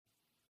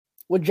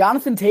With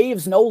Jonathan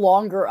Toews no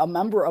longer a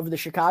member of the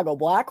Chicago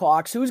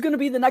Blackhawks, who's going to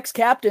be the next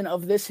captain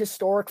of this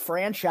historic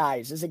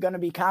franchise? Is it going to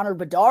be Connor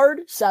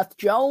Bedard, Seth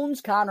Jones,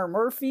 Connor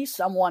Murphy,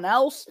 someone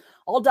else?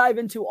 I'll dive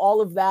into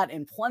all of that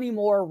and plenty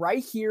more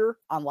right here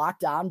on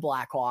Locked On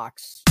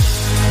Blackhawks.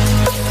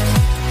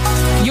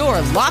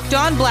 You're Locked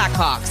On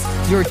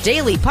Blackhawks, your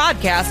daily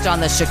podcast on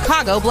the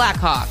Chicago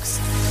Blackhawks.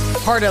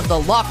 Part of the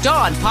Locked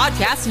On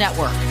Podcast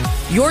Network,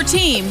 your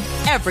team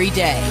every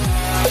day.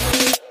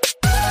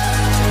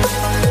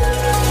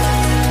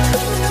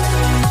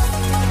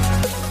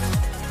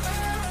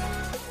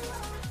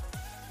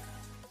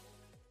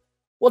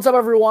 What's up,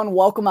 everyone?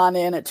 Welcome on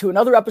in to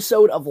another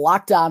episode of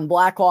Locked On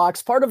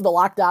Blackhawks, part of the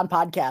Locked On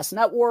Podcast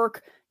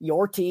Network,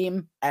 your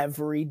team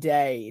every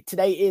day.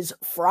 Today is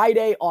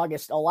Friday,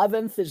 August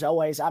 11th. As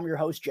always, I'm your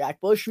host, Jack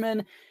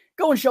Bushman.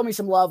 Go and show me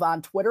some love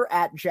on Twitter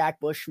at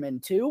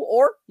JackBushman2,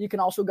 or you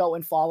can also go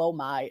and follow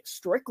my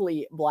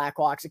Strictly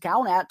Blackhawks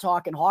account at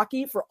Talkin'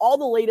 Hockey for all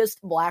the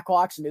latest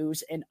Blackhawks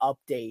news and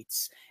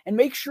updates. And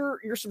make sure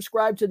you're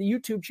subscribed to the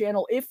YouTube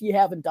channel if you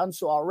haven't done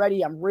so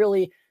already. I'm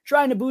really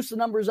trying to boost the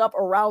numbers up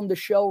around the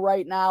show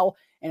right now,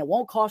 and it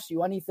won't cost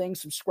you anything.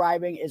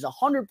 Subscribing is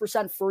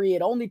 100% free.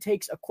 It only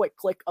takes a quick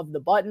click of the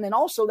button, and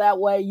also that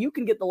way you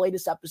can get the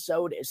latest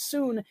episode as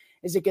soon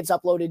as it gets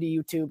uploaded to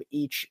YouTube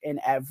each and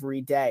every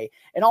day.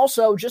 And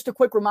also, just a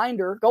quick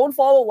reminder, go and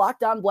follow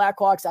Locked On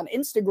Blackhawks on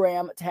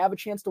Instagram to have a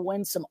chance to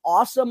win some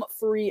awesome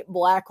free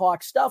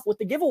Blackhawks stuff with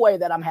the giveaway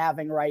that I'm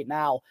having right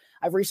now.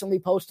 I've recently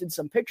posted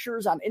some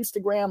pictures on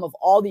Instagram of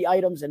all the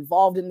items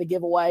involved in the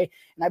giveaway,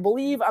 and I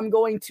believe I'm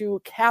going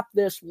to cap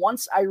this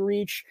once I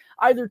reach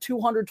either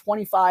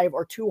 225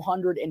 or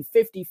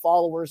 250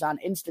 followers on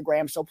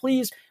Instagram. So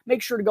please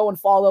make sure to go and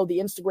follow the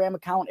Instagram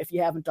account if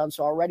you haven't done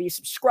so already.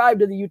 Subscribe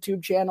to the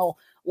YouTube channel,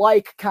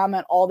 like,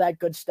 comment, all that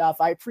good stuff.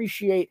 I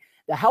appreciate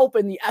the help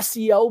and the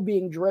SEO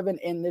being driven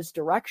in this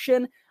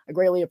direction. I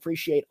greatly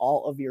appreciate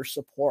all of your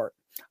support.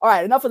 All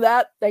right, enough of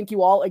that. Thank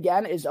you all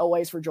again, as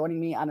always, for joining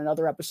me on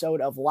another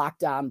episode of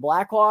Locked On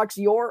Blackhawks,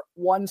 your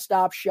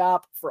one-stop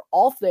shop for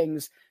all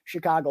things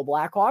Chicago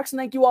Blackhawks. And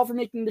thank you all for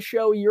making the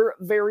show your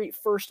very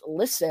first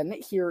listen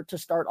here to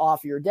start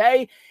off your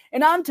day.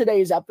 And on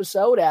today's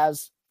episode,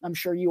 as I'm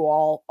sure you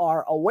all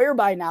are aware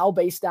by now,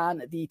 based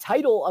on the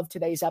title of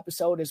today's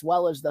episode as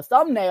well as the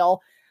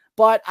thumbnail,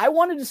 but I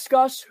want to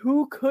discuss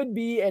who could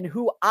be and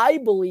who I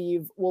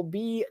believe will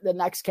be the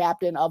next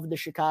captain of the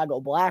Chicago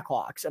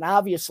Blackhawks. And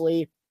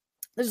obviously,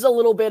 this is a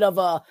little bit of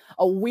a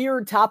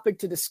weird topic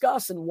to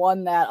discuss, and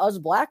one that us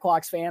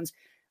Blackhawks fans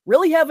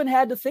really haven't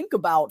had to think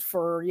about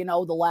for,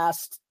 the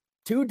last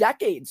 2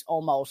 decades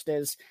almost,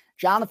 as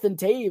Jonathan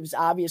Toews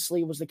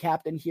obviously was the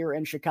captain here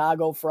in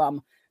Chicago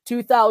from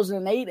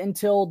 2008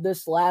 until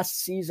this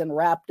last season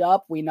wrapped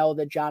up. We know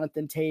that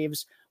Jonathan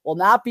Toews will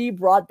not be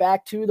brought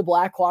back to the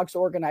Blackhawks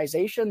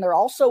organization. There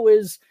also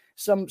is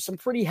some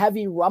pretty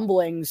heavy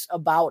rumblings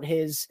about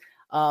his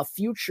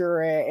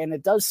future, and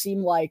it does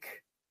seem like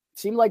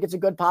it's a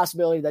good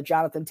possibility that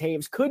Jonathan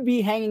Toews could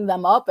be hanging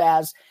them up,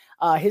 as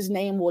his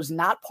name was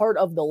not part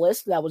of the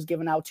list that was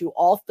given out to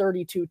all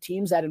 32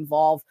 teams that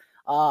involve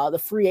the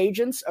free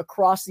agents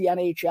across the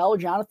NHL.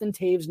 Jonathan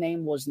Toews'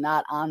 name was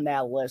not on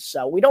that list.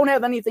 So we don't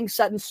have anything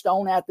set in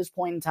stone at this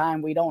point in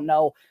time. We don't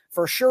know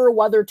for sure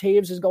whether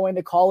Toews is going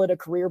to call it a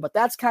career, but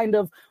that's kind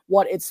of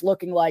what it's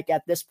looking like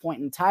at this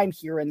point in time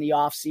here in the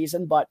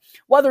offseason. But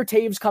whether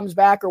Toews comes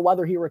back or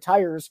whether he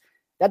retires,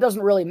 that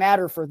doesn't really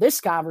matter for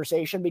this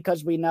conversation,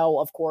 because we know,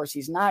 of course,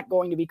 he's not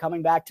going to be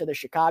coming back to the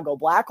Chicago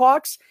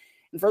Blackhawks.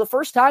 And for the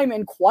first time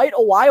in quite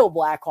a while,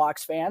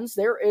 Blackhawks fans,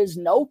 there is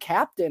no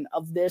captain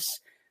of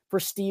this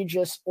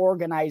prestigious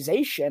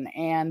organization.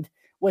 And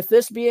with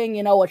this being,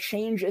 a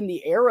change in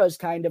the eras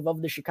kind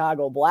of the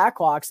Chicago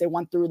Blackhawks, they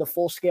went through the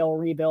full-scale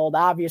rebuild,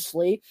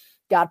 obviously,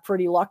 got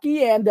pretty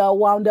lucky, and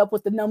wound up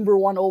with the number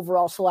 1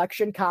 overall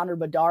selection. Connor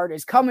Bedard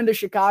is coming to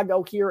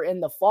Chicago here in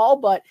the fall,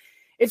 but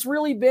it's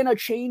really been a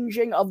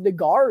changing of the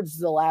guards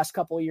the last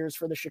couple of years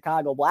for the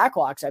Chicago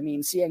Blackhawks. I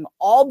mean, seeing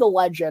all the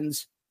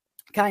legends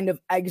kind of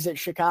exit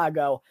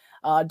Chicago,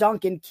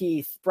 Duncan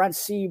Keith, Brent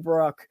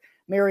Seabrook,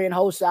 Marian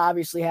Hossa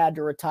obviously had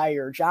to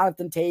retire.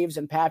 Jonathan Toews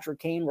and Patrick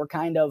Kane were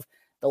kind of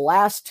the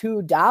last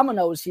 2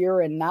 dominoes here,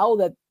 and now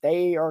that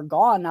they are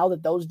gone, now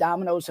that those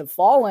dominoes have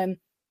fallen,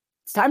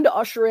 it's time to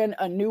usher in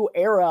a new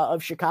era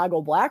of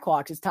Chicago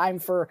Blackhawks. It's time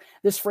for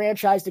this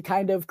franchise to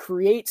kind of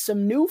create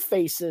some new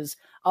faces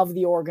of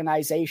the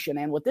organization.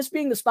 And with this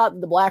being the spot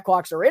that the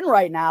Blackhawks are in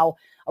right now,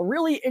 a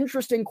really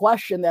interesting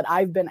question that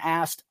I've been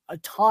asked a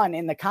ton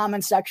in the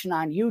comment section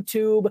on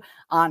YouTube,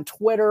 on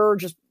Twitter,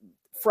 just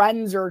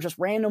friends or just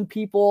random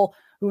people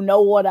who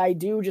know what I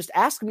do just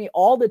ask me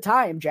all the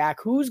time, Jack,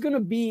 who's going to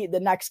be the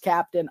next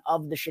captain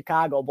of the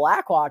Chicago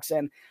Blackhawks?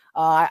 And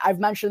I've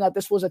mentioned that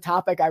this was a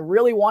topic I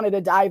really wanted to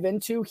dive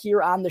into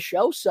here on the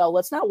show. So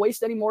let's not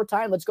waste any more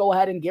time. Let's go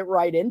ahead and get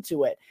right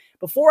into it.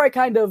 Before I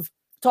kind of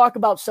talk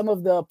about some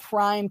of the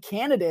prime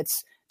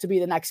candidates to be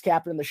the next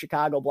captain of the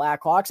Chicago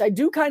Blackhawks, I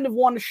do kind of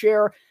want to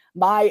share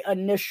my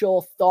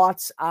initial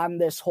thoughts on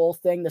this whole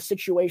thing, the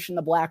situation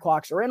the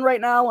Blackhawks are in right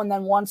now. And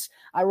then once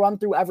I run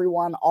through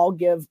everyone, I'll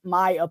give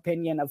my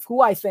opinion of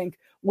who I think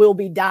will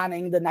be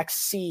donning the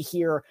next C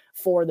here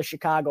for the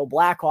Chicago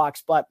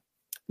Blackhawks. But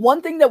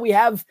one thing that we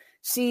have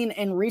seen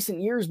in recent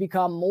years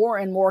become more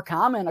and more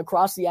common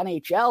across the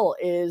NHL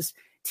is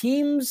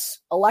teams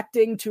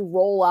electing to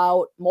roll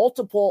out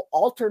multiple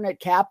alternate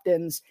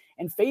captains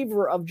in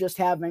favor of just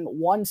having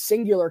one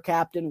singular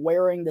captain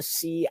wearing the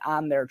C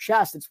on their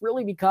chest. It's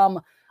really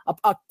become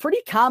a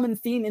pretty common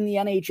theme in the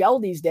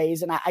NHL these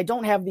days, and I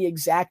don't have the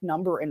exact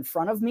number in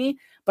front of me,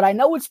 but I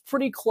know it's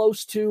pretty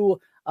close to,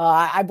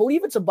 I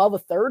believe it's above a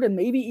third and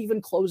maybe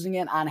even closing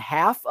in on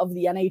half of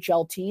the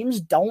NHL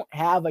teams don't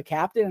have a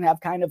captain and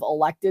have kind of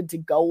elected to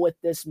go with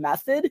this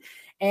method.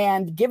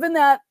 And given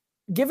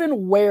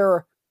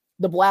where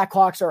the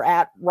Blackhawks are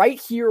at right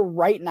here,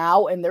 right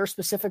now, in their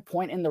specific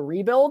point in the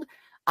rebuild,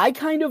 I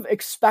kind of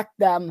expect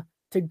them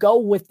to go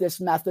with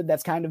this method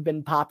that's kind of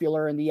been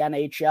popular in the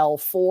NHL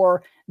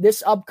for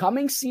this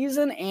upcoming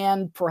season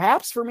and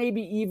perhaps for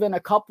maybe even a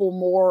couple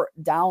more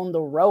down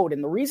the road.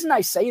 And the reason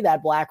I say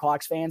that,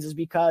 Blackhawks fans, is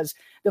because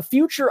the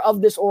future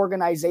of this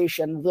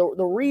organization,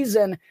 the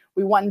reason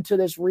we went into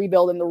this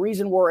rebuild and the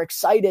reason we're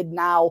excited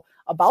now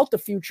about the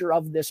future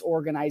of this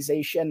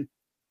organization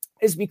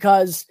is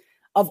because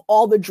of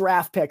all the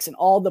draft picks and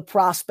all the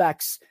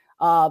prospects,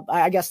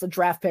 I guess the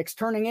draft picks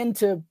turning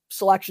into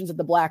selections that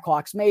the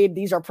Blackhawks made.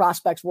 These are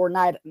prospects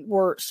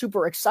we're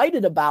super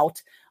excited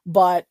about,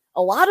 but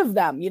a lot of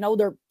them,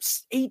 they're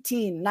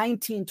 18,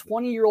 19,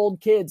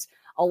 20-year-old kids.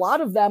 A lot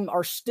of them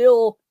are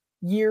still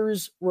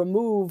years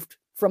removed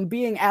from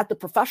being at the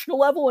professional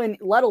level and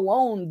let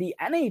alone the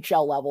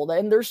NHL level.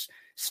 And there's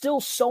still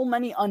so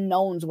many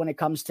unknowns when it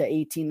comes to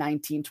 18,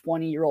 19,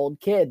 20-year-old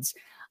kids.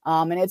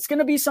 And it's going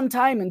to be some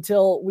time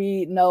until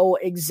we know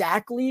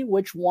exactly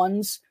which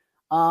ones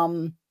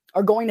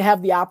are going to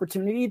have the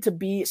opportunity to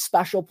be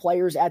special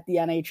players at the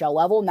NHL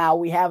level. Now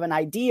we have an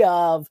idea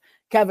of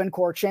Kevin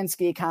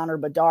Korchinski, Connor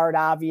Bedard,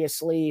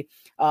 obviously,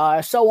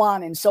 so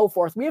on and so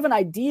forth. We have an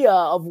idea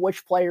of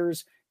which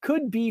players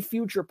could be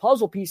future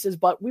puzzle pieces,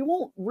 but we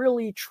won't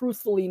really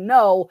truthfully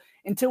know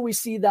until we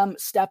see them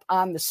step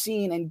on the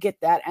scene and get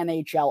that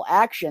NHL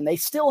action. They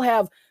still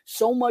have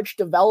so much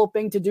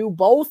developing to do,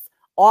 both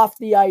off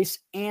the ice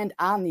and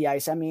on the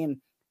ice. I mean,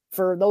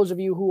 for those of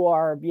you who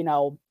are,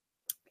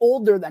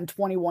 older than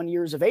 21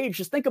 years of age,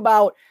 just think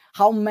about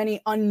how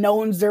many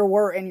unknowns there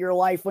were in your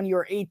life when you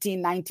were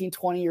 18, 19,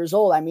 20 years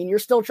old. I mean, you're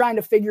still trying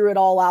to figure it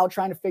all out,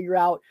 trying to figure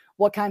out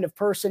what kind of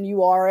person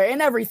you are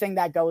and everything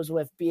that goes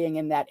with being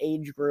in that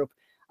age group.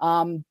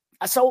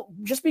 So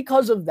just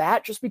because of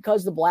that, just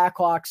because the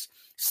Blackhawks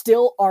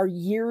still are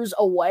years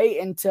away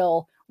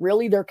until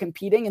really they're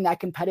competing and that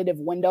competitive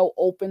window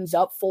opens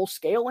up full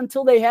scale,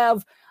 until they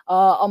have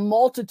a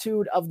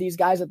multitude of these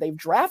guys that they've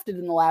drafted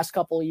in the last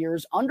couple of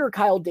years under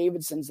Kyle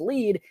Davidson's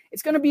lead,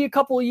 it's going to be a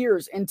couple of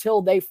years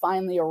until they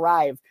finally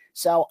arrive.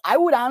 So I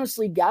would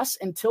honestly guess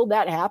until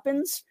that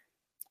happens,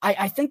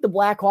 I think the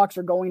Blackhawks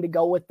are going to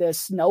go with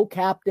this no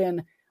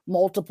captain,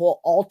 multiple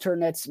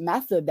alternates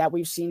method that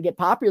we've seen get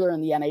popular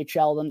in the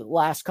NHL in the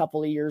last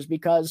couple of years,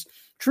 because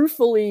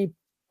truthfully,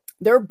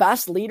 their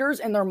best leaders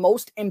and their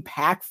most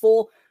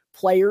impactful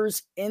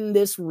players in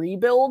this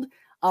rebuild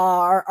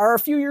are a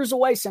few years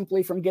away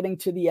simply from getting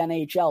to the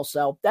NHL.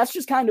 So that's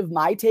just kind of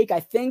my take. I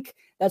think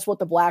that's what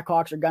the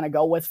Blackhawks are going to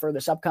go with for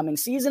this upcoming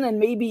season, and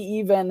maybe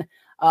even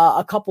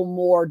a couple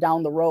more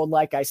down the road,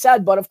 like I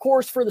said. But of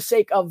course, for the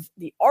sake of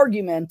the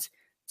argument,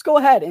 let's go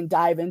ahead and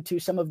dive into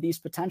some of these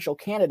potential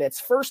candidates.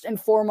 First and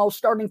foremost,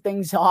 starting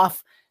things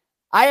off,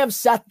 I have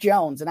Seth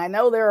Jones, and I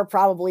know there are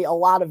probably a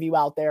lot of you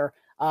out there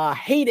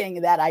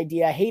hating that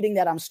idea, hating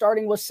that I'm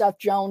starting with Seth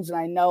Jones, and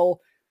I know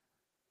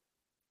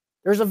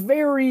there's a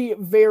very,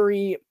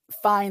 very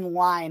fine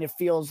line, it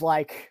feels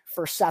like,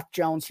 for Seth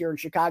Jones here in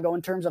Chicago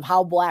in terms of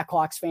how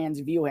Blackhawks fans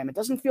view him. It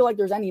doesn't feel like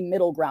there's any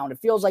middle ground. It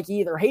feels like you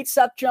either hate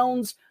Seth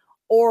Jones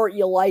or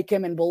you like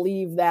him and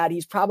believe that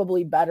he's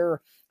probably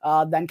better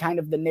than kind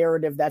of the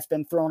narrative that's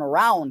been thrown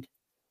around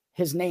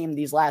his name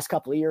these last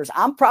couple of years.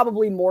 I'm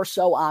probably more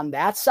so on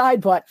that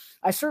side, but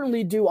I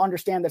certainly do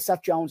understand that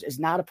Seth Jones is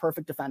not a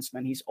perfect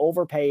defenseman. He's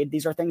overpaid.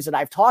 These are things that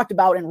I've talked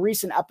about in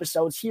recent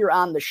episodes here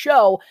on the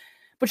show.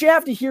 But you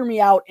have to hear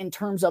me out in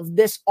terms of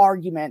this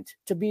argument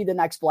to be the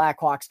next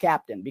Blackhawks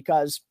captain,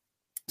 because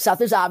Seth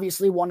is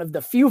obviously one of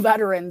the few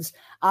veterans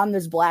on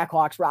this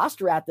Blackhawks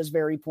roster at this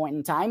very point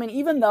in time. And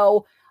even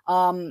though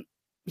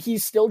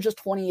he's still just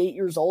 28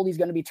 years old, he's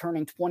going to be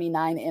turning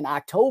 29 in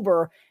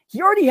October,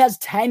 he already has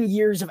 10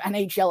 years of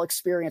NHL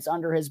experience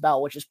under his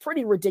belt, which is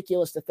pretty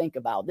ridiculous to think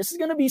about. This is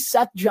going to be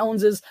Seth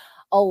Jones's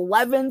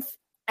 11th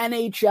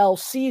NHL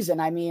season.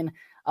 I mean,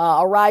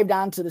 arrived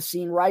onto the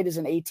scene right as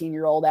an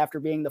 18-year-old after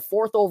being the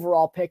 4th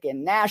overall pick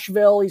in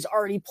Nashville. He's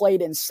already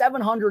played in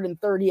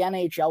 730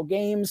 NHL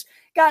games,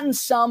 gotten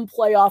some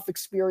playoff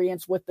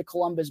experience with the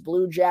Columbus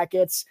Blue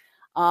Jackets.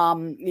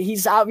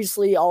 He's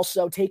obviously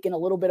also taken a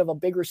little bit of a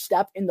bigger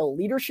step in the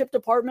leadership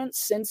department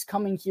since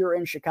coming here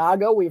in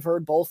Chicago. We've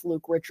heard both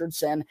Luke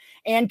Richardson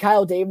and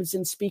Kyle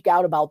Davidson speak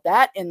out about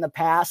that in the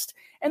past.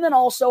 And then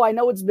also, I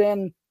know it's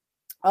been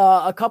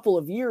a couple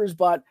of years,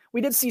 but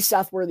we did see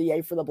Seth wear the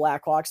A for the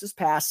Blackhawks this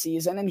past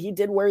season, and he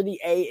did wear the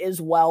A as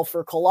well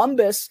for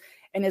Columbus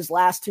in his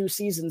last 2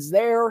 seasons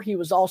there. He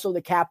was also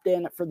the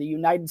captain for the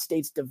United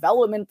States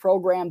Development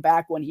Program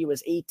back when he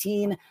was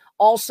 18,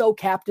 also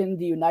captained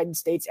the United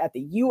States at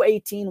the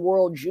U18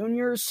 World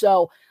Juniors.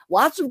 So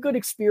lots of good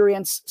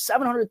experience,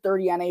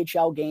 730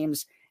 NHL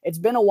games. It's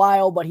been a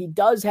while, but he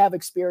does have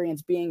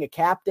experience being a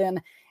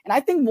captain. And I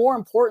think more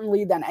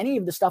importantly than any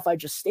of the stuff I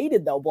just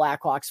stated, though,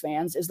 Blackhawks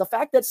fans, is the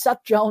fact that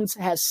Seth Jones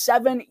has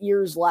 7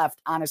 years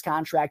left on his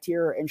contract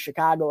here in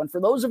Chicago. And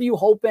for those of you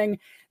hoping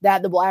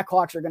that the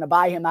Blackhawks are going to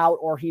buy him out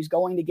or he's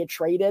going to get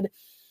traded,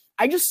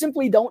 I just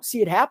simply don't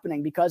see it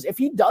happening, because if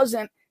he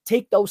doesn't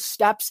take those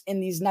steps in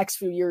these next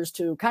few years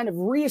to kind of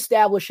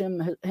reestablish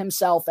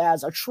himself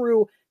as a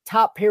true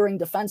top pairing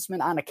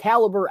defenseman on a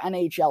caliber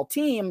NHL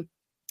team,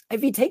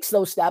 if he takes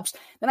those steps,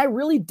 then I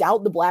really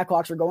doubt the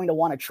Blackhawks are going to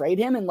want to trade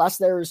him unless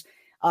there's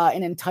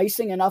an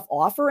enticing enough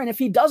offer. And if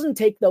he doesn't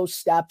take those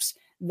steps,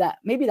 that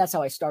maybe that's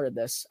how I started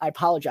this. I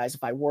apologize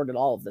if I worded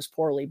all of this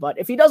poorly, but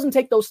if he doesn't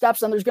take those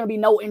steps, then there's going to be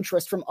no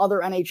interest from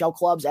other NHL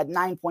clubs at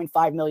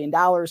 $9.5 million.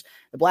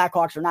 The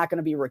Blackhawks are not going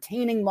to be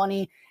retaining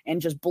money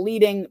and just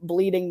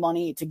bleeding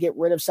money to get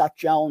rid of Seth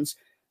Jones.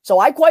 So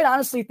I quite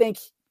honestly think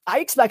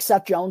I expect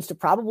Seth Jones to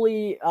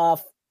probably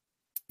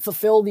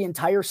fulfill the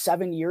entire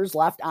 7 years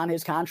left on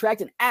his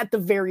contract. And at the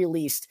very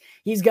least,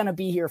 he's going to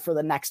be here for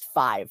the next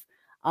 5.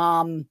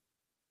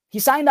 He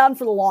signed on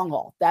for the long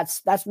haul.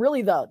 That's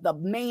really the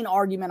main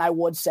argument I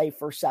would say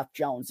for Seth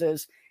Jones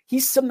is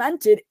he's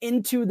cemented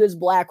into this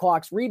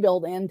Blackhawks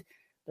rebuild. And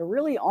there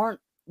really aren't,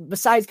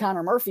 besides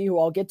Connor Murphy, who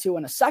I'll get to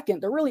in a second,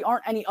 there really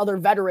aren't any other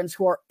veterans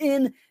who are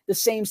in the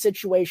same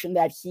situation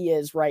that he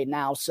is right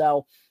now.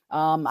 So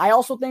I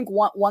also think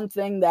one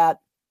thing that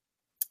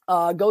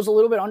goes a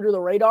little bit under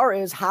the radar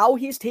is how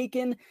he's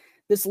taken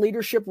this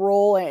leadership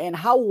role and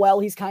how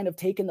well he's kind of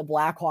taken the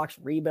Blackhawks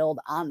rebuild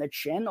on the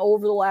chin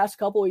over the last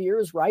couple of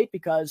years, right?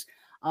 Because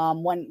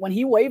when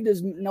he waived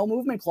his no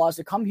movement clause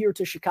to come here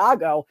to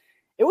Chicago,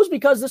 it was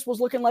because this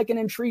was looking like an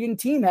intriguing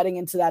team heading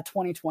into that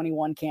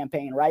 2021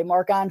 campaign, right?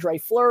 Marc-Andre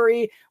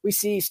Fleury, we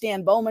see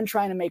Stan Bowman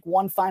trying to make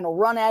one final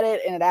run at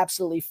it, and it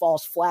absolutely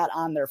falls flat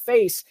on their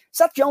face.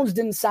 Seth Jones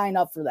didn't sign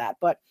up for that,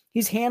 but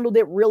he's handled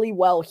it really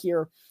well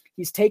here.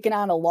 He's taken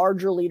on a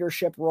larger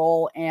leadership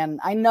role. And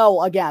I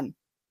know, again,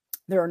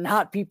 there are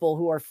not people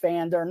who are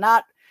fans. They're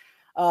not,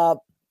 I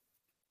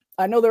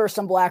know there are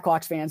some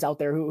Blackhawks fans out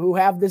there who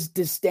have this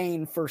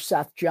disdain for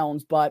Seth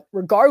Jones, but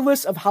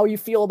regardless of how you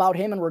feel about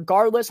him and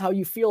regardless how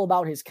you feel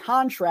about his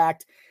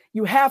contract,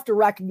 you have to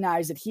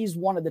recognize that he's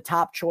one of the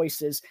top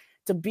choices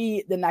to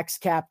be the next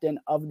captain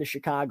of the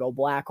Chicago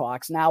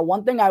Blackhawks. Now,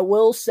 one thing I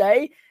will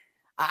say,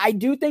 I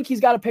do think he's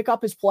got to pick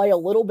up his play a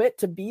little bit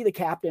to be the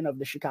captain of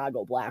the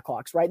Chicago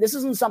Blackhawks, right? This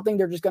isn't something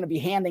they're just going to be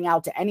handing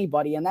out to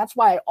anybody. And that's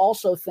why I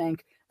also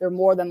think they're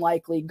more than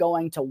likely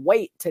going to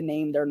wait to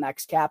name their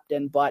next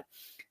captain. But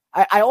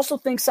I also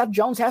think Seth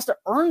Jones has to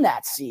earn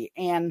that seat.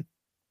 And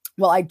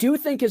well, I do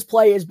think his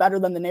play is better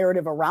than the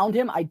narrative around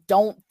him. I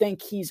don't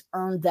think he's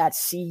earned that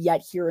seat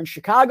yet here in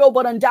Chicago,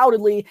 but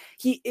undoubtedly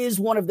he is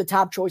one of the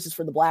top choices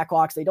for the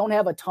Blackhawks. They don't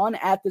have a ton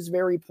at this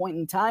very point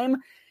in time.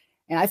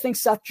 And I think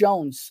Seth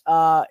Jones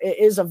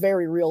is a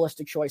very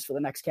realistic choice for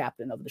the next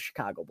captain of the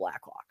Chicago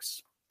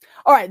Blackhawks.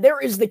 All right, there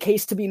is the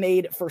case to be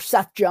made for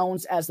Seth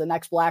Jones as the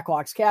next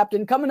Blackhawks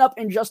captain. Coming up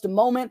in just a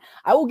moment,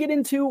 I will get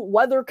into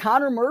whether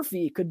Connor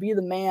Murphy could be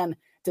the man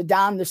to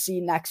don the C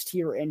next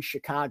here in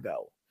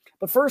Chicago.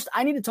 But first,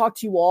 I need to talk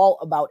to you all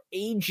about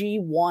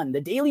AG1,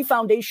 the daily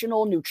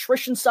foundational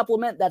nutrition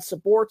supplement that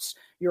supports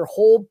your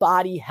whole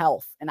body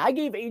health. And I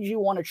gave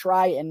AG1 a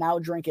try and now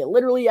drink it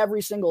literally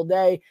every single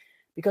day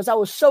because I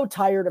was so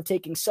tired of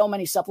taking so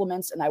many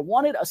supplements and I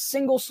wanted a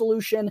single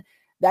solution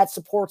that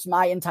supports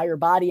my entire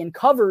body and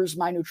covers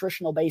my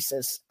nutritional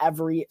basis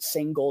every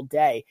single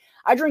day.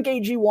 I drink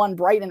AG1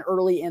 bright and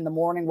early in the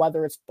morning,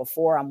 whether it's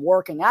before I'm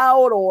working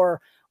out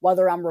or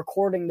whether I'm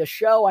recording the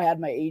show. I had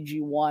my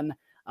AG1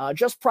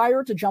 just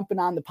prior to jumping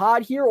on the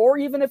pod here, or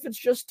even if it's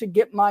just to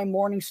get my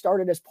morning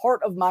started as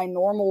part of my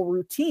normal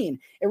routine.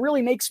 It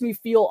really makes me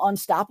feel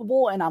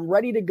unstoppable and I'm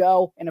ready to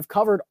go and have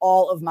covered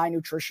all of my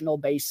nutritional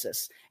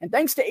basis. And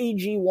thanks to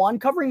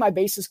AG1, covering my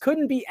bases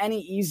couldn't be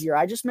any easier.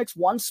 I just mix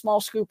one small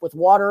scoop with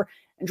water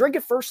and drink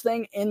it first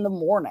thing in the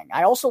morning.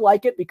 I also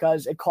like it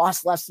because it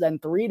costs less than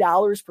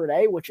 $3 per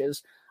day, which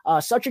is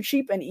such a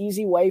cheap and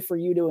easy way for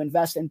you to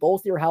invest in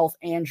both your health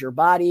and your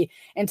body.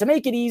 And to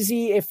make it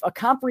easy, if a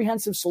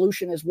comprehensive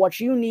solution is what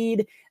you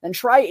need, then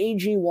try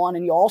AG1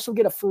 and you'll also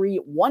get a free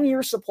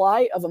 1-year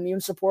supply of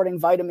immune-supporting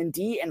vitamin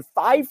D and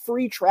 5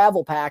 free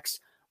travel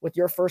packs with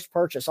your first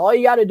purchase. All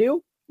you got to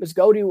do is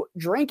go to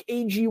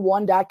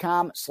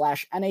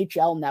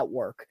drinkag1.com/NHL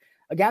network.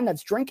 Again,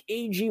 that's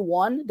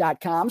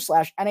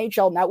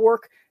drinkag1.com/NHL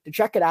network to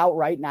check it out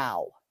right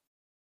now.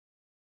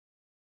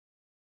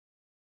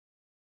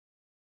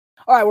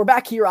 All right, we're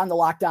back here on the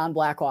Locked On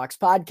Blackhawks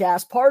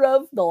podcast, part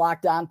of the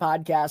Locked On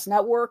Podcast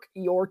Network,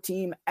 your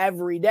team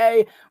every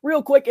day.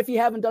 Real quick, if you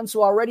haven't done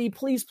so already,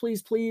 please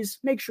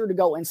make sure to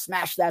go and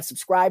smash that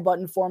subscribe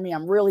button for me.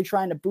 I'm really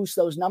trying to boost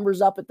those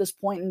numbers up at this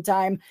point in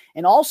time.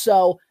 And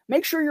also,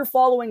 make sure you're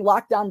following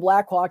Locked On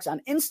Blackhawks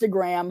on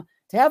Instagram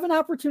to have an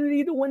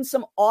opportunity to win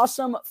some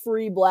awesome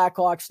free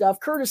Blackhawk stuff,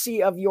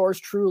 courtesy of yours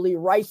truly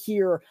right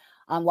here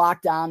on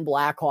Locked On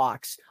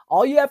Blackhawks.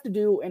 All you have to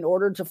do in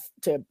order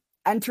to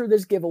enter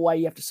this giveaway,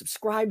 you have to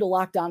subscribe to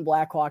Locked On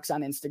Blackhawks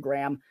on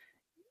Instagram,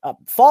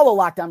 follow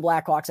Locked On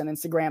Blackhawks on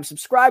Instagram,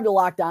 subscribe to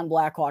Locked On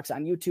Blackhawks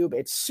on YouTube.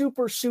 It's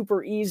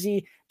super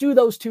easy. Do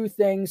those two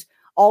things.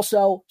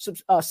 Also,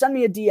 send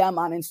me a DM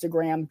on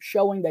Instagram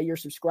showing that you're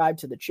subscribed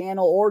to the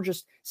channel, or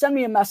just send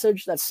me a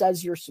message that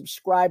says you're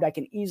subscribed. I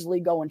can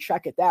easily go and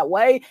check it that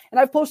way. And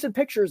I've posted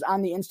pictures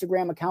on the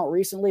Instagram account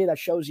recently that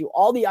shows you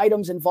all the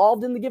items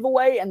involved in the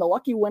giveaway, and the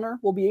lucky winner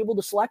will be able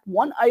to select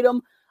one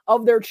item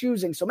of their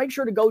choosing. So make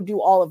sure to go do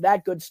all of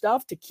that good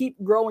stuff to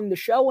keep growing the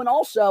show, and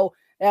also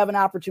have an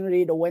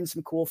opportunity to win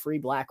some cool free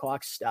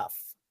Blackhawks stuff.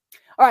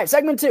 All right,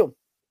 segment 2.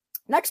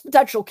 Next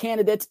potential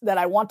candidate that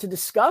I want to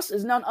discuss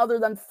is none other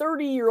than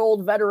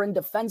 30-year-old veteran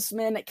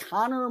defenseman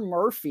Connor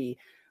Murphy,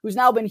 who's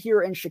now been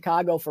here in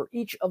Chicago for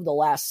each of the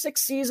last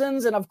 6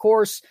 seasons, and of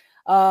course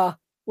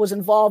was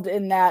involved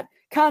in that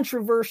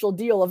controversial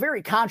deal, a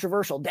very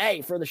controversial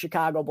day for the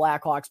Chicago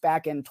Blackhawks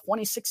back in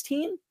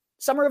 2016.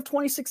 Summer of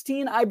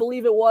 2016, I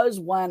believe it was,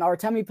 when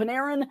Artemi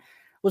Panarin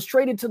was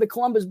traded to the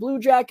Columbus Blue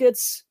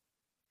Jackets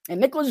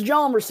and Niklas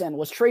Hjalmarsson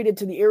was traded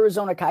to the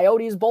Arizona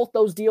Coyotes. Both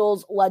those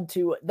deals led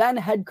to then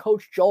head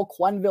coach Joel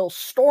Quenneville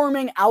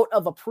storming out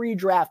of a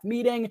pre-draft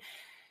meeting,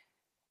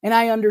 and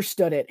I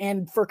understood it.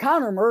 And for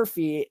Connor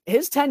Murphy,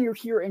 his tenure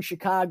here in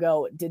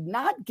Chicago did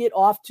not get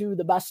off to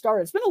the best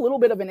start. It's been a little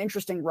bit of an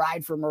interesting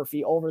ride for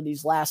Murphy over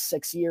these last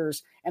 6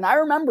 years. And I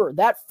remember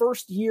that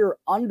first year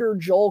under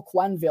Joel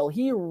Quenneville,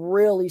 he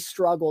really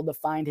struggled to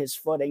find his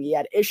footing. He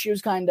had issues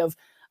kind of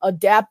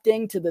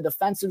adapting to the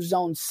defensive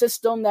zone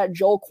system that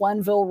Joel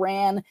Quenneville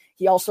ran.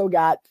 He also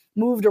got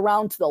moved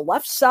around to the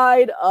left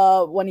side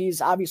when he's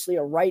obviously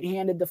a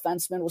right-handed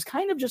defenseman, was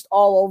kind of just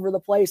all over the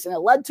place. And it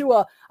led to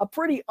a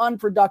pretty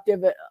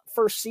unproductive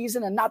first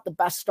season and not the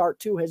best start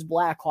to his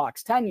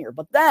Blackhawks tenure.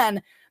 But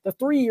then the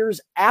 3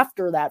 years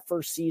after that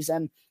first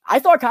season, I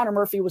thought Connor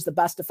Murphy was the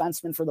best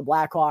defenseman for the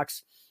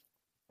Blackhawks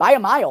by a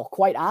mile,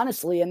 quite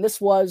honestly. And this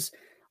was,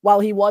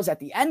 while he was at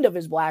the end of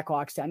his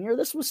Blackhawks tenure,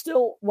 this was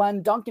still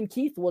when Duncan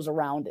Keith was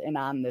around and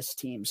on this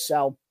team.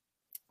 So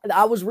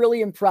I was really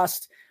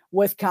impressed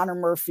with Connor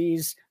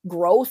Murphy's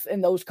growth in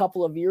those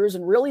couple of years,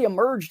 and really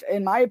emerged,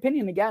 in my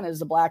opinion, again, as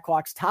the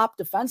Blackhawks' top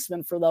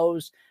defenseman for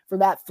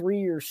that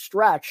 3-year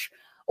stretch.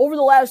 Over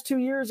the last 2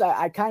 years,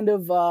 I kind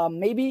of,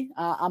 I'm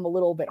a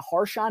little bit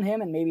harsh on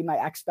him, and maybe my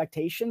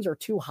expectations are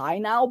too high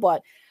now,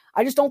 but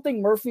I just don't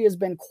think Murphy has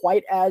been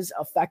quite as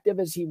effective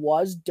as he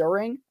was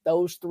during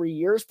those 3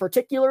 years,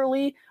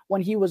 particularly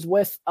when he was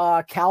with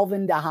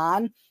Calvin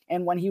DeHaan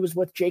and when he was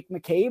with Jake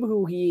McCabe,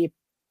 who he,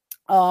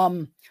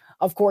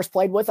 of course,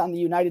 played with on the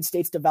United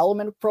States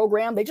Development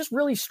Program. They just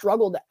really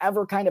struggled to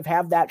ever kind of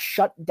have that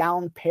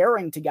shutdown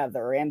pairing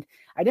together, and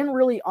I didn't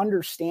really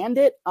understand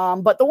it.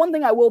 But the one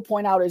thing I will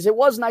point out is it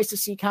was nice to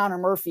see Connor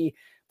Murphy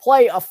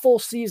play a full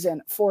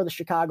season for the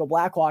Chicago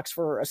Blackhawks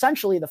for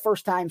essentially the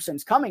first time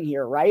since coming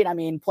here, right? I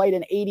mean, played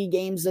in 80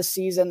 games this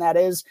season. That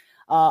is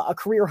a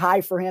career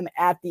high for him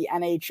at the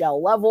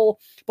NHL level.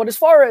 But as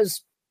far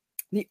as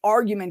the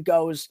argument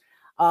goes,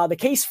 the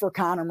case for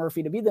Connor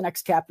Murphy to be the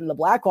next captain of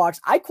the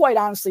Blackhawks, I quite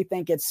honestly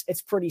think it's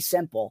pretty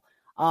simple.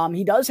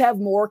 He does have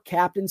more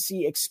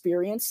captaincy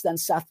experience than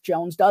Seth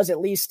Jones does,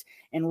 at least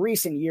in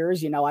recent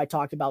years. You know, I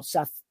talked about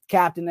Seth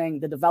captaining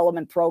the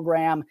development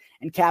program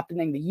and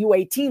captaining the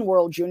U18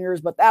 World Juniors,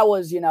 but that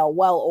was,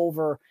 well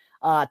over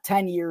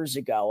 10 years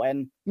ago.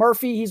 And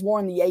Murphy, he's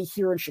worn the A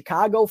here in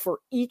Chicago for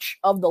each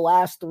of the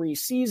last 3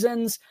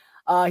 seasons.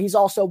 He's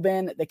also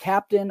been the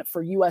captain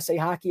for USA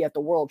Hockey at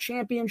the World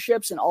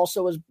Championships, and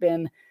also has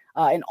been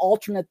an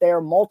alternate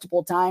there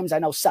multiple times. I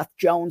know Seth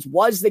Jones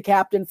was the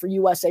captain for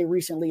USA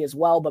recently as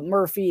well, but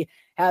Murphy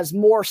has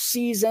more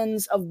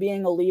seasons of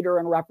being a leader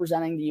and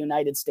representing the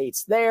United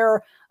States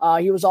there.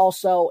 He was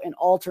also an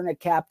alternate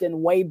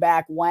captain way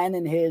back when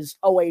in his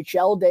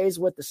OHL days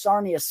with the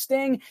Sarnia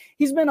Sting.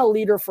 He's been a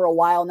leader for a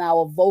while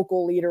now, a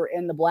vocal leader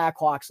in the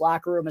Blackhawks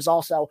locker room. Is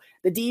also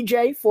the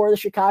DJ for the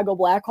Chicago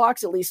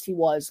Blackhawks. At least he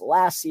was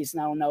last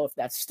season. I don't know if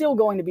that's still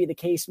going to be the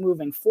case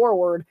moving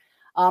forward.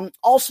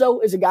 Also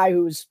is a guy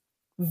who's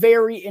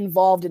very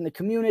involved in the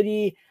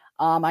community.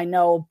 I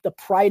know the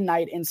Pride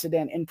Night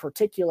incident in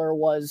particular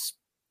was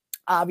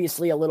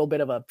obviously a little bit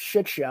of a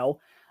shit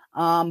show.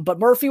 But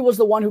Murphy was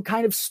the one who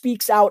kind of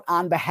speaks out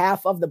on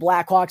behalf of the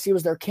Blackhawks. He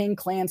was their King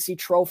Clancy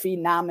Trophy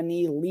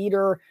nominee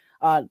leader,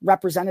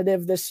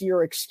 representative this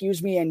year,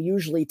 and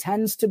usually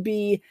tends to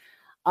be.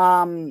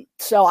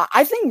 So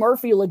I think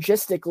Murphy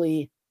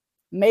logistically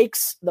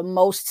makes the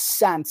most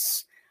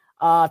sense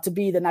to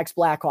be the next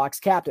Blackhawks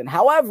captain.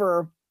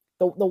 However,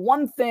 the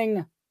one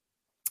thing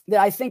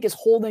that I think is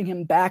holding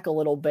him back a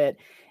little bit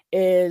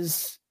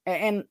is,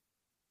 and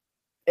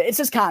it's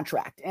his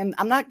contract. And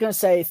I'm not going to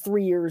say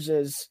 3 years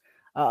is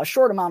a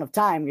short amount of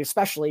time,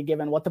 especially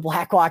given what the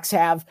Blackhawks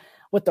have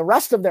with the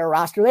rest of their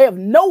roster. They have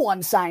no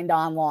one signed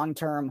on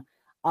long-term.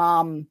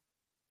 But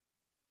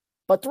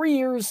 3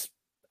 years,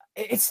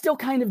 it's still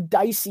kind of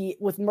dicey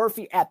with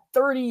Murphy at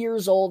 30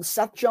 years old.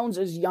 Seth Jones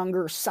is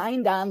younger,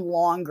 signed on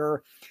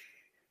longer.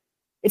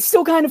 It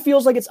still kind of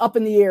feels like it's up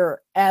in the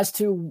air as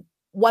to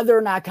whether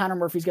or not Connor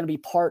Murphy is going to be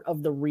part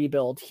of the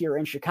rebuild here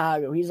in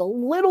Chicago. He's a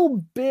little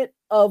bit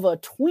of a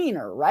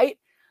tweener, right?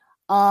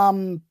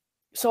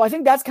 So I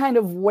think that's kind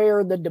of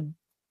where the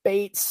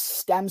debate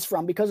stems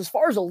from, because as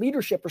far as a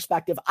leadership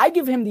perspective, I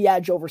give him the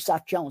edge over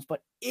Seth Jones,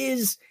 but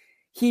is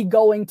he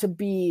going to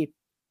be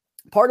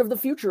part of the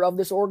future of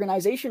this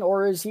organization,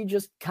 or is he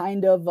just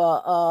kind of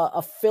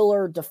a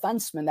filler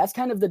defenseman? That's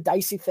kind of the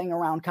dicey thing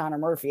around Connor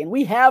Murphy. And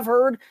we have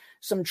heard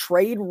some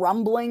trade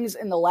rumblings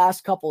in the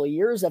last couple of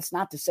years. That's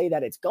not to say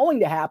that it's going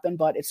to happen,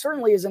 but it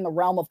certainly is in the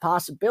realm of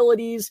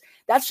possibilities.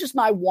 That's just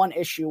my one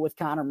issue with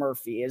Connor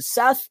Murphy, is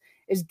Seth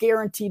is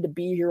guaranteed to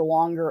be here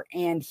longer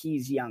and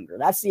he's younger.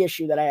 That's the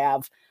issue that I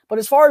have. But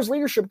as far as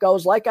leadership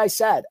goes, like I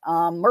said,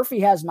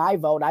 Murphy has my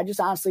vote. I just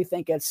honestly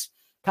think it's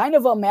kind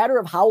of a matter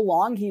of how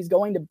long he's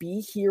going to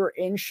be here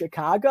in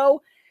Chicago.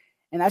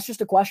 And that's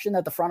just a question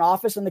that the front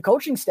office and the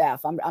coaching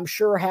staff, I'm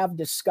sure, have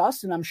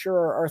discussed, and I'm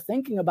sure are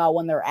thinking about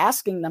when they're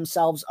asking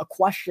themselves a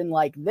question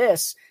like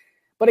this.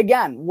 But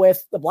again,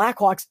 with the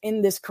Blackhawks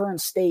in this current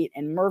state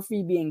and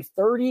Murphy being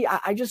 30,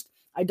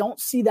 I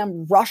don't see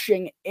them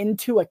rushing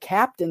into a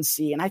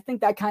captaincy. And I think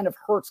that kind of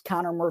hurts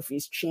Connor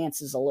Murphy's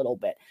chances a little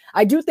bit.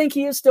 I do think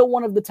he is still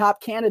one of the top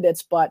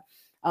candidates, but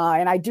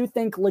and I do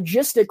think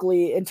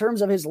logistically, in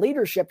terms of his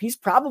leadership, he's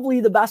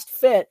probably the best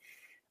fit.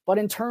 But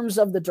in terms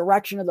of the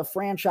direction of the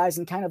franchise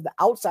and kind of the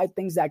outside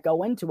things that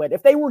go into it,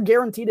 if they were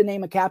guaranteed to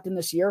name a captain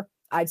this year,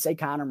 I'd say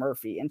Connor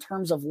Murphy. In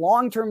terms of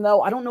long-term,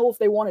 though, I don't know if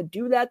they want to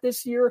do that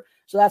this year.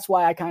 So that's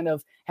why I kind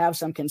of have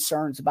some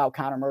concerns about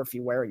Connor Murphy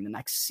wearing the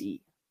next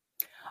C.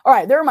 All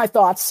right, there are my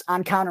thoughts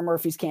on Connor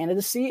Murphy's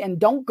candidacy. And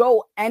don't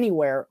go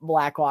anywhere,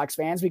 Blackhawks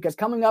fans, because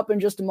coming up in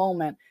just a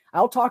moment,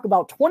 I'll talk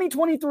about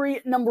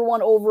 2023 number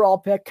 1 overall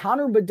pick,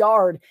 Connor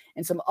Bedard,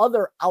 and some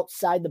other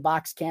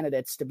outside-the-box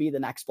candidates to be the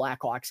next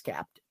Blackhawks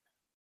captain.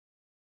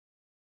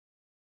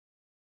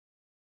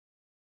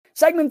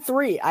 Segment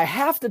 3, I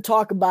have to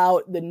talk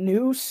about the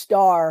new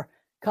star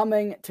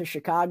coming to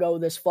Chicago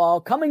this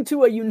fall, coming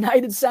to a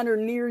United Center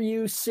near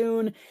you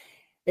soon.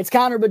 It's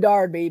Connor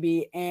Bedard,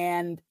 baby,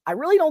 and I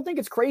really don't think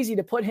it's crazy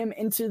to put him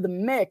into the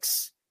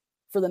mix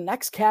for the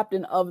next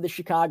captain of the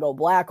Chicago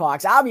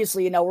Blackhawks.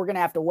 Obviously, we're going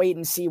to have to wait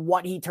and see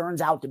what he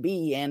turns out to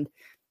be, and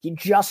he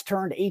just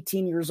turned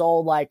 18 years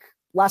old like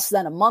less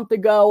than a month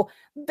ago.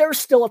 There's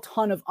still a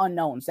ton of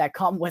unknowns that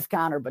come with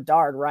Connor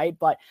Bedard, right?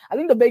 But I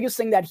think the biggest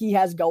thing that he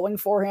has going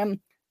for him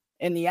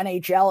in the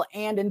NHL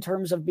and in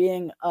terms of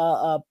being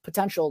a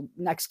potential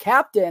next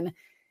captain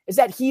is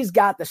that he's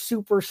got the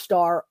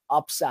superstar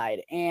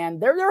upside.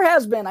 And there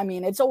has been,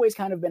 it's always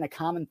kind of been a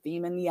common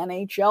theme in the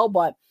NHL,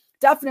 but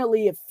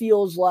definitely it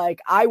feels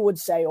like, I would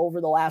say,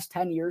 over the last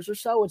 10 years or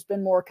so, it's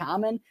been more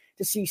common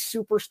to see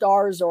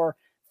superstars or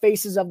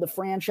faces of the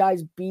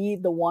franchise be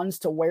the ones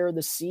to wear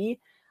the C.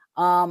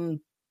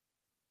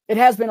 It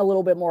has been a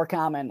little bit more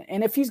common.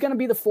 And if he's going to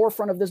be the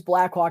forefront of this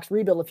Blackhawks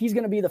rebuild, if he's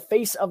going to be the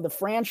face of the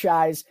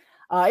franchise,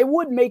 it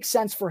would make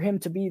sense for him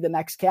to be the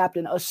next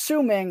captain,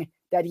 assuming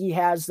that he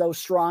has those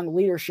strong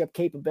leadership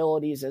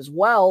capabilities as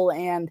well.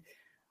 And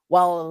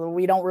while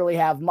we don't really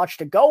have much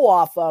to go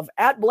off of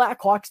at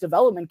Blackhawks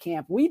development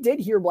camp, we did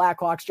hear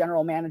Blackhawks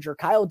general manager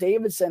Kyle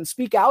Davidson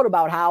speak out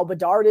about how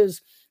Bedard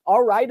is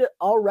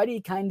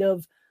already kind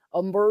of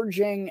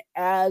emerging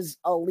as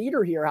a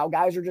leader here, how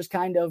guys are just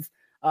kind of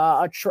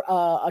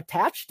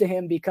attached to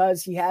him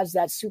because he has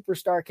that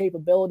superstar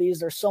capabilities.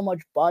 There's so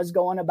much buzz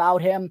going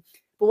about him.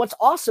 But what's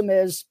awesome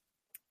is,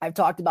 I've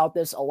talked about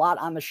this a lot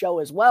on the show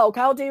as well,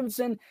 Kyle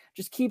Davidson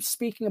just keeps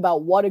speaking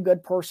about what a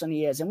good person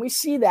he is. And we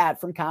see that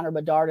from Connor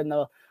Bedard in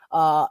the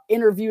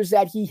interviews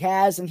that he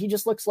has. And he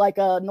just looks like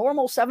a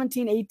normal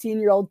 17,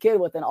 18-year-old kid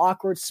with an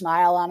awkward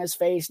smile on his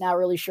face, not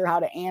really sure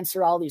how to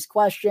answer all these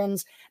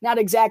questions, not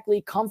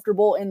exactly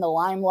comfortable in the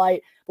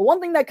limelight. But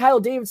one thing that Kyle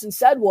Davidson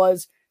said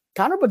was,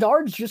 Connor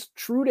Bedard's just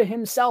true to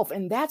himself.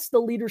 And that's the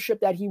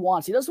leadership that he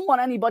wants. He doesn't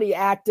want anybody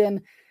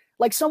acting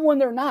like someone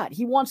they're not.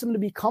 He wants them to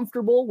be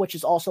comfortable, which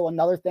is also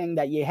another thing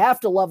that you have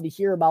to love to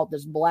hear about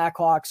this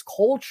Blackhawks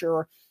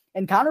culture.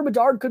 And Connor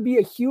Bedard could be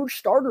a huge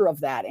starter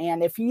of that.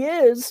 And if he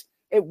is,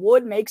 it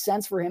would make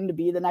sense for him to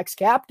be the next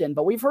captain.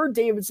 But we've heard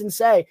Davidson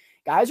say,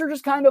 guys are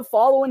just kind of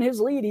following his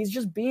lead. He's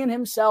just being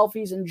himself.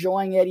 He's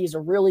enjoying it. He's a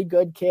really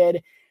good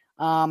kid.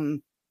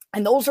 And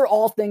those are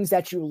all things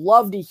that you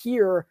love to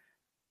hear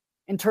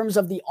in terms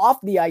of the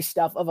off-the-ice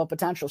stuff of a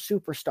potential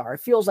superstar. It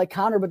feels like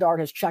Connor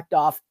Bedard has checked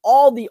off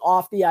all the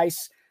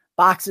off-the-ice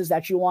boxes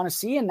that you want to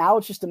see, and now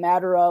it's just a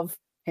matter of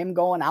him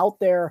going out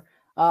there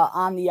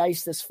on the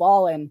ice this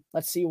fall, and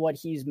let's see what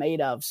he's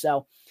made of.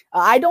 So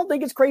I don't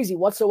think it's crazy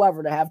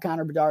whatsoever to have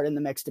Connor Bedard in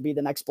the mix to be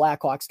the next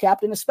Blackhawks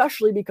captain,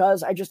 especially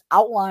because I just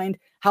outlined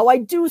how I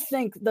do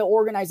think the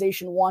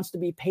organization wants to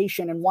be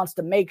patient and wants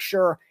to make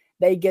sure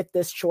they get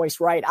this choice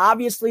right.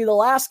 Obviously, the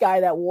last guy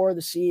that wore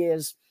the C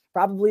is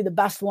probably the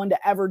best one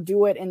to ever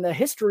do it in the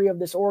history of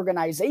this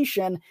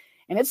organization,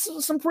 and it's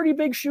some pretty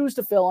big shoes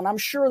to fill, and I'm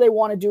sure they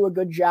want to do a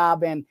good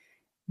job and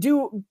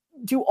do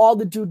all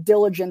the due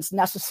diligence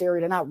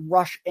necessary to not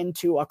rush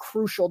into a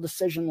crucial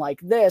decision like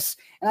this.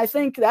 And I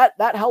think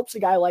that helps a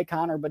guy like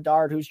Connor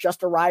Bedard, who's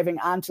just arriving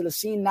onto the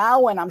scene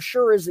now. And I'm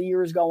sure as the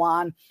years go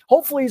on,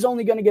 hopefully he's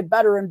only going to get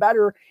better and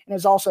better, and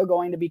is also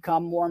going to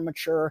become more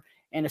mature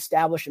and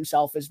establish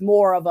himself as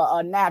more of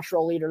a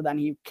natural leader than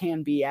he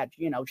can be at,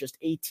 just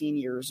 18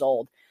 years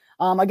old.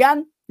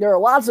 Again, there are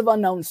lots of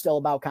unknowns still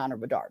about Connor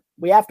Bedard.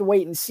 We have to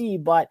wait and see,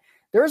 but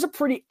there's a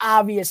pretty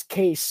obvious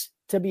case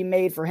to be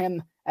made for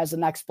him as the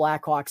next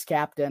Blackhawks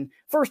captain.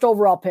 First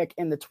overall pick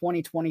in the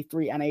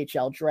 2023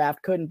 NHL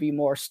draft. Couldn't be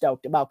more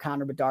stoked about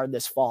Connor Bedard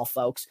this fall,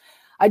 folks.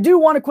 I do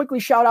want to quickly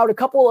shout out a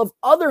couple of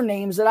other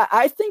names that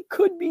I think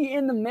could be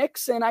in the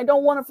mix, and I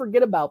don't want to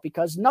forget about,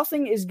 because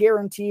nothing is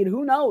guaranteed.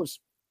 Who knows?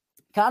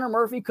 Connor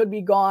Murphy could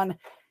be gone.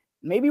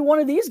 Maybe one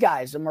of these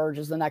guys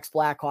emerges the next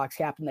Blackhawks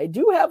captain. They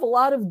do have a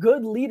lot of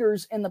good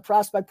leaders in the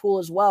prospect pool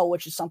as well,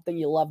 which is something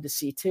you love to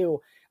see too.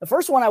 The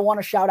first one I want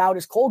to shout out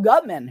is Cole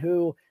Guttman,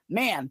 who,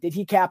 man, did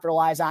he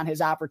capitalize on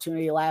his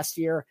opportunity last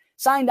year.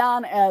 Signed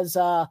on as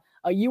a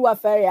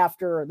UFA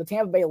after the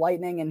Tampa Bay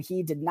Lightning, and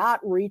he did not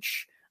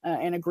reach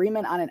an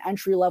agreement on an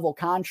entry-level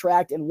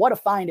contract, and what a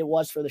find it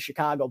was for the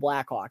Chicago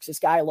Blackhawks. This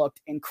guy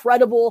looked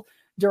incredible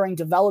during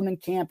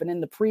development camp and in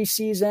the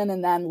preseason,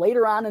 and then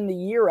later on in the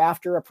year,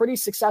 after a pretty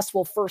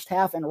successful first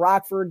half in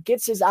Rockford,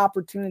 gets his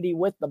opportunity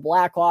with the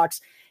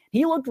Blackhawks.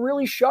 He looked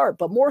really sharp,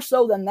 but more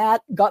so than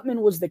that,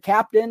 Guttman was the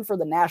captain for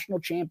the national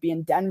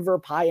champion Denver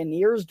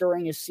Pioneers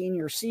during his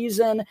senior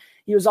season.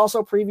 He was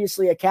also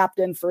previously a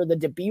captain for the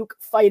Dubuque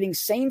Fighting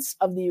Saints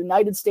of the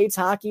United States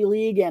Hockey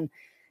League, and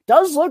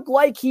does look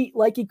like he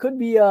could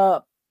be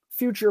a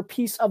future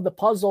piece of the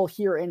puzzle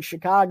here in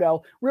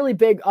Chicago. Really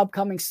big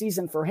upcoming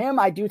season for him.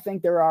 I do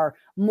think there are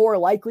more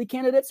likely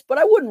candidates, but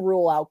I wouldn't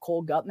rule out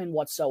Cole Guttman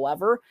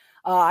whatsoever.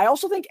 I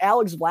also think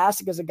Alex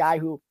Vlasic is a guy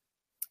who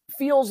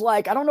feels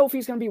like, I don't know if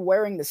he's going to be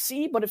wearing the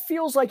C, but it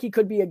feels like he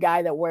could be a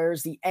guy that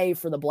wears the A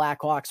for the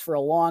Blackhawks for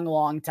a long,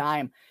 long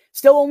time.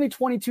 Still only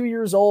 22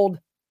 years old.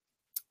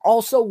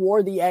 Also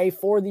wore the A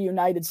for the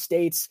United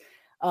States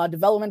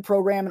development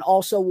program, and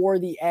also wore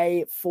the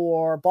A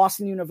for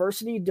Boston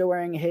University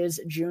during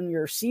his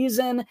junior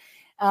season.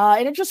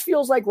 And it just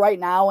feels like right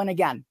now, and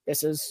again,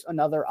 this is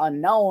another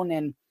unknown,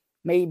 and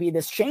maybe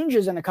this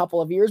changes in a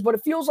couple of years, but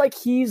it feels like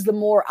he's the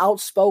more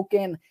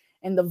outspoken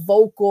and the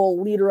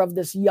vocal leader of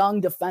this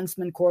young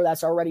defenseman core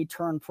that's already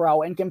turned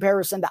pro. In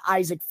comparison to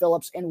Isaac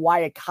Phillips and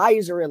Wyatt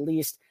Kaiser, at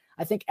least,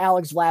 I think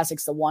Alex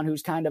Vlasic's the one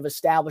who's kind of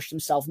established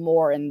himself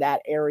more in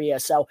that area.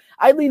 So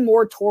I lean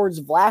more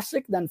towards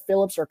Vlasic than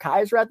Phillips or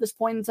Kaiser at this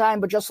point in time,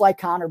 but just like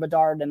Connor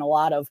Bedard and a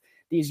lot of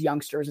these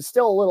youngsters, it's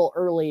still a little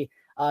early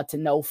to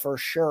know for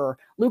sure.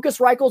 Lucas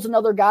Reichel's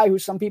another guy who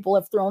some people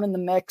have thrown in the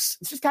mix.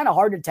 It's just kind of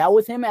hard to tell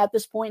with him at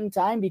this point in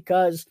time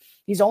because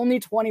he's only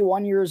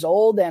 21 years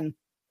old and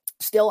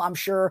still, I'm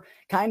sure,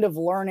 kind of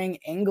learning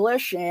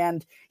English.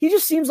 And he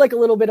just seems like a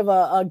little bit of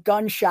a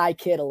gun-shy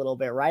kid a little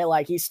bit, right?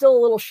 Like he's still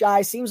a little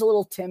shy, seems a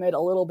little timid, a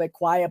little bit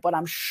quiet, but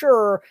I'm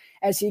sure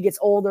as he gets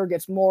older,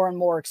 gets more and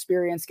more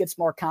experience, gets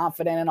more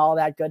confident and all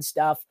that good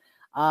stuff,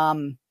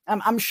 I'm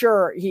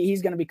sure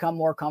he's going to become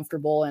more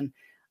comfortable. And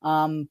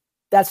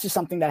that's just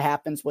something that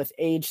happens with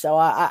age. So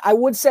I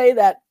would say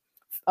that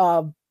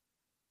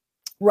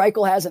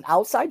Reichel has an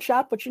outside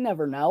shot, but you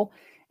never know.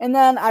 And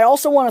then I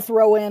also want to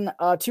throw in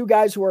two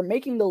guys who are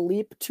making the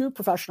leap to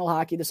professional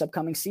hockey this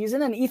upcoming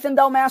season, and Ethan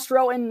Del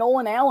Mastro and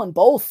Nolan Allen.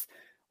 Both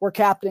were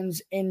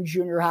captains in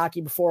junior hockey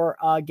before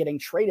getting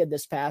traded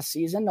this past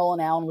season. Nolan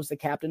Allen was the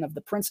captain of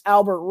the Prince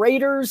Albert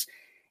Raiders,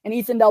 and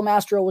Ethan Del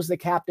Mastro was the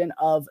captain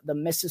of the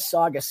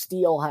Mississauga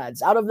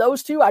Steelheads. Out of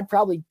those two, I'd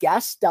probably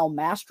guess Del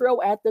Mastro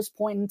at this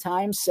point in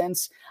time,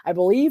 since I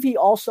believe he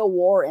also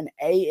wore an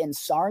A in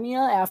Sarnia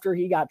after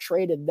he got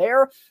traded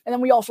there. And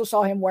then we also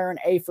saw him wear an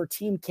A for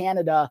Team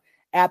Canada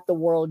at the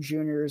World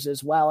Juniors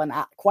as well. And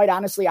quite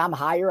honestly, I'm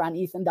higher on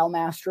Ethan Del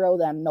Mastro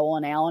than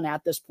Nolan Allen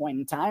at this point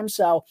in time.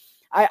 So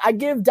I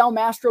give Del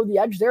Mastro the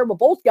edge there, but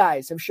both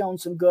guys have shown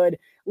some good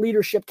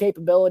leadership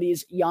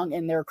capabilities young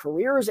in their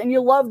careers. And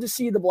you love to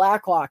see the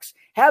Blackhawks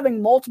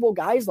having multiple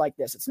guys like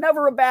this. It's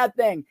never a bad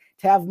thing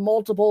to have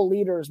multiple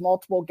leaders,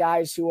 multiple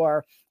guys who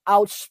are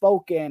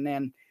outspoken,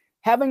 and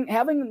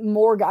having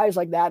more guys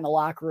like that in the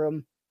locker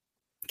room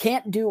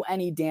can't do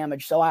any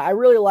damage. So I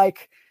really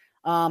like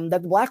that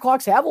the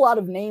Blackhawks have a lot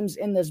of names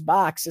in this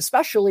box,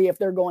 especially if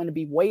they're going to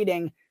be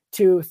waiting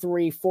 2,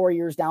 3, 4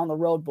 years down the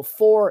road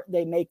before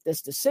they make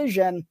this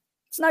decision.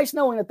 It's nice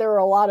knowing that there are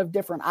a lot of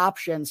different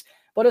options.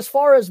 But as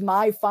far as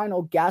my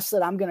final guess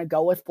that I'm going to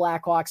go with,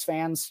 Blackhawks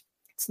fans,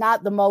 it's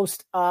not the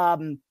most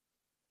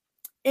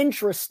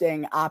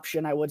interesting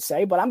option, I would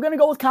say, but I'm going to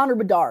go with Connor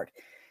Bedard.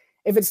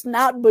 If it's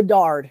not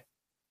Bedard,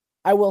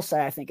 I will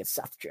say I think it's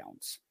Seth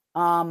Jones.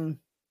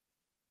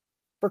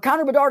 For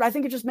Connor Bedard, I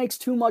think it just makes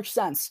too much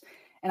sense.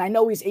 And I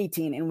know he's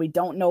 18 and we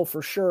don't know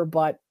for sure,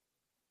 but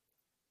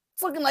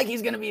it's looking like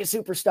he's going to be a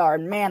superstar.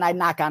 And man, I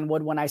knock on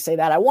wood when I say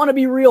that. I want to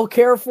be real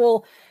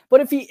careful,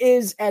 but if he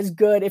is as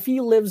good, if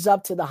he lives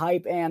up to the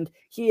hype and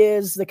he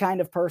is the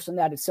kind of person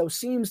that it so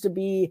seems to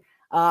be,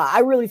 I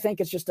really think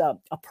it's just a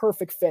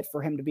perfect fit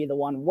for him to be the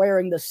one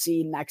wearing the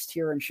C next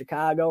here in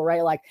Chicago,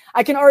 right? Like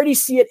I can already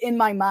see it in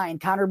my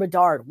mind, Connor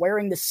Bedard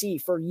wearing the C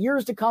for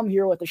years to come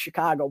here with the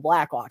Chicago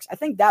Blackhawks. I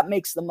think that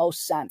makes the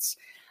most sense.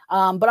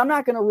 But I'm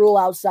not going to rule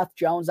out Seth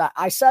Jones.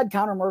 I said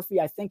Connor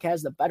Murphy, I think,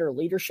 has the better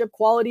leadership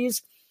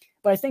qualities,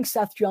 but I think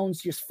Seth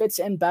Jones just fits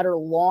in better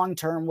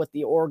long-term with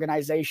the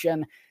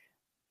organization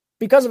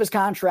because of his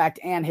contract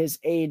and his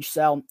age.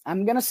 So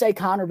I'm going to say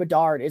Connor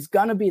Bedard is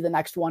going to be the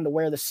next one to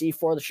wear the C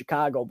for the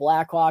Chicago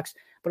Blackhawks.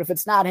 But if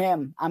it's not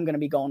him, I'm going to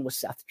be going with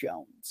Seth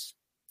Jones.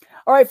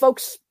 All right,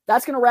 folks,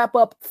 that's going to wrap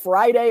up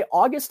Friday,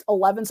 August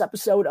 11th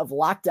episode of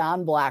Locked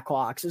On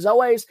Blackhawks. As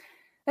always,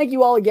 thank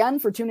you all again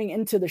for tuning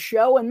into the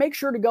show, and make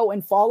sure to go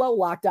and follow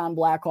Locked On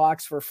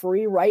Blackhawks for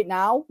free right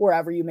now,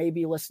 wherever you may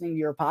be listening to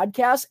your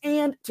podcast,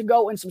 and to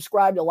go and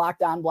subscribe to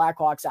Locked On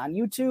Blackhawks on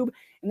YouTube.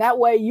 And that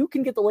way you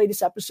can get the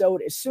latest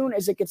episode as soon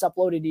as it gets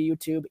uploaded to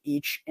YouTube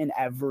each and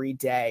every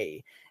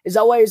day. As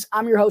always,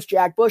 I'm your host,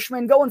 Jack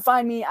Bushman. Go and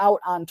find me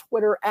out on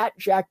Twitter at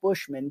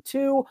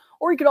JackBushman2,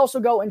 or you could also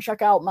go and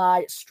check out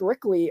my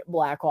Strictly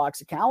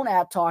Blackhawks account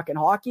at Talkin'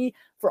 Hockey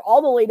for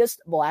all the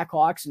latest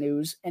Blackhawks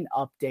news and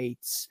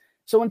updates.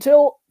 So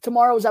until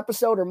tomorrow's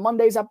episode or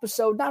Monday's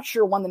episode, not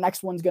sure when the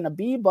next one's going to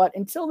be, but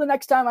until the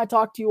next time I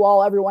talk to you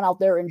all, everyone out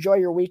there, enjoy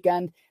your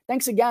weekend.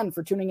 Thanks again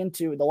for tuning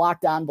into the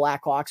Locked On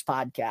Blackhawks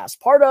podcast,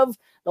 part of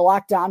the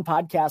Locked On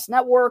Podcast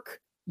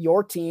Network,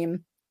 your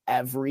team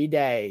every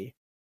day.